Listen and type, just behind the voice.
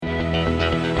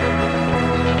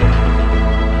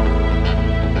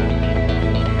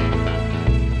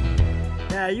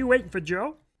You waiting for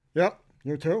Joe? Yep,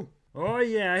 you too. Oh,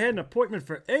 yeah, I had an appointment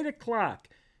for 8 o'clock.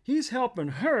 He's helping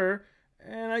her,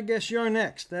 and I guess you're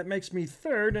next. That makes me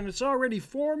third, and it's already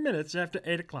 4 minutes after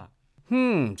 8 o'clock.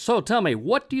 So tell me,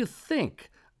 what do you think?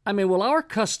 I mean, will our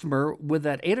customer with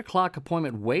that 8 o'clock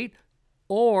appointment wait,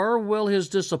 or will his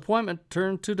disappointment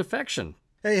turn to defection?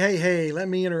 Hey, let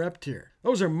me interrupt here.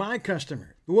 Those are my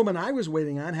customers. The woman I was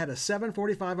waiting on had a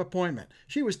 7:45 appointment.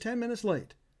 She was 10 minutes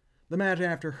late. The man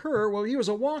after her, well, he was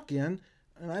a walk-in,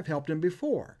 and I've helped him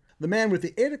before. The man with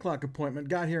the 8 o'clock appointment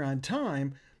got here on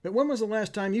time, but when was the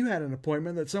last time you had an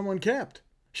appointment that someone kept?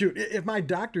 Shoot, if my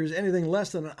doctor is anything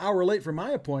less than an hour late for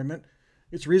my appointment,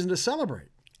 it's reason to celebrate.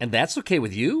 And that's okay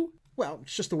with you? Well,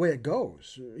 it's just the way it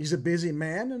goes. He's a busy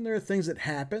man, and there are things that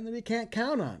happen that he can't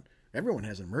count on. Everyone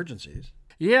has emergencies.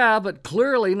 Yeah, but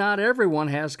clearly not everyone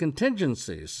has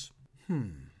contingencies.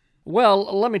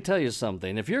 Well, let me tell you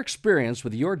something. If your experience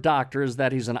with your doctor is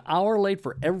that he's an hour late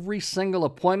for every single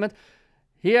appointment,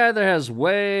 he either has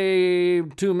way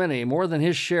too many, more than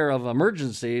his share of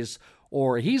emergencies,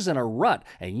 or he's in a rut.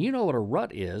 And you know what a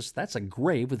rut is. That's a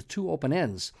grave with two open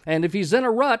ends. And if he's in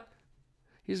a rut,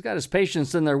 he's got his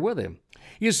patients in there with him.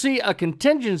 You see, a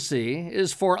contingency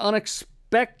is for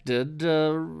unexpected,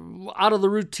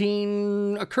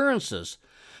 out-of-the-routine occurrences.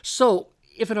 So,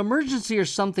 if an emergency or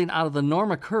something out of the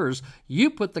norm occurs, you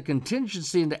put the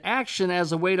contingency into action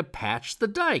as a way to patch the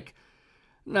dike.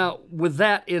 Now, with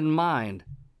that in mind,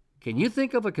 can you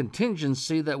think of a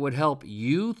contingency that would help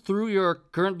you through your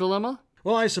current dilemma?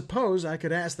 Well, I suppose I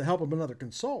could ask the help of another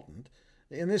consultant.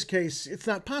 In this case, it's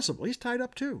not possible. He's tied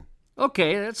up too.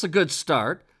 Okay, that's a good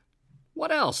start.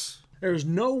 What else? There's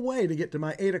no way to get to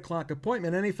my 8 o'clock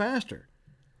appointment any faster.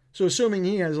 So assuming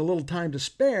he has a little time to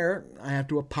spare, I have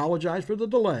to apologize for the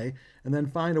delay and then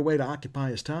find a way to occupy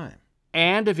his time.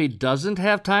 And if he doesn't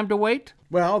have time to wait?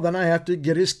 Well, then I have to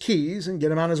get his keys and get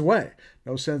him on his way.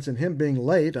 No sense in him being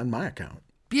late on my account.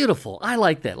 Beautiful. I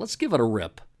like that. Let's give it a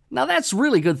rip. Now that's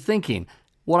really good thinking.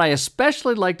 What I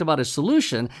especially liked about his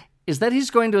solution is that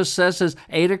he's going to assess his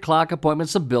 8 o'clock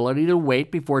appointment's ability to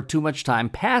wait before too much time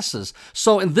passes.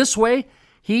 So in this way,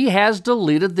 he has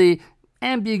deleted the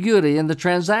ambiguity in the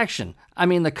transaction. I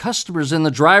mean, the customer's in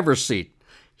the driver's seat.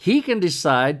 He can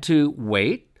decide to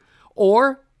wait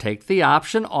or take the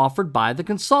option offered by the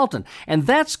consultant. And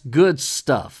that's good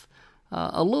stuff.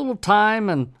 A little time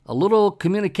and a little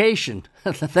communication,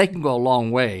 they can go a long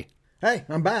way. Hey,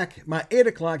 I'm back. My 8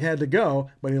 o'clock had to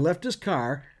go, but he left his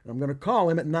car, and I'm going to call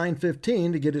him at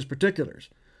 9:15 to get his particulars.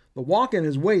 The walk-in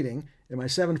is waiting, and my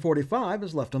 7:45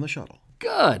 is left on the shuttle.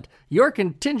 Good. Your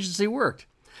contingency worked.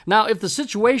 Now, if the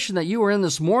situation that you were in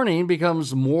this morning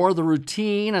becomes more the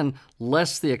routine and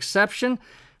less the exception,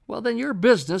 well, then your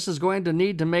business is going to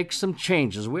need to make some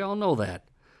changes. We all know that.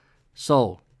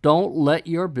 So, don't let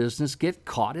your business get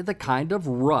caught in the kind of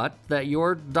rut that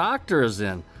your doctor is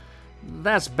in.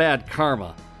 That's bad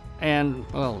karma and,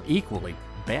 well, equally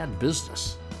bad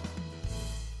business.